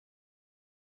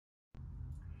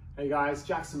Hey guys,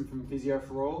 Jackson from Physio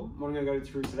for All. What I'm going to go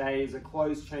through today is a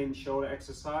closed chain shoulder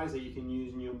exercise that you can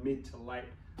use in your mid to late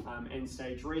end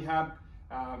stage rehab.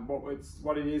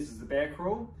 What it is the bear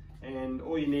crawl, and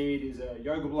all you need is a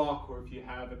yoga block, or if you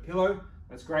have a pillow,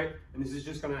 that's great. And this is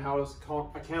just going to help us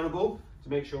accountable to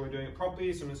make sure we're doing it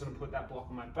properly. So I'm just going to put that block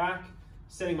on my back,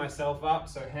 setting myself up,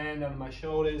 so hand under my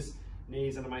shoulders,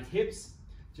 knees under my hips,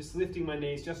 just lifting my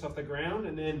knees just off the ground,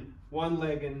 and then one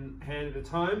leg and hand at a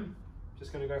time.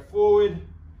 Just going to go forward.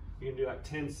 You can do like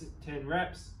 10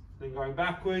 reps, then going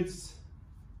backwards,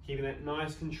 keeping that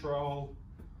nice control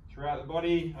throughout the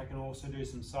body. I can also do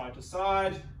some side to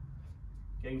side,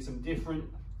 getting some different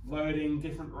loading,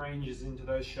 different ranges into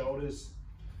those shoulders,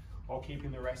 while keeping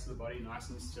the rest of the body nice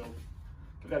and still.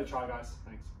 Give that a try, guys.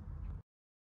 Thanks.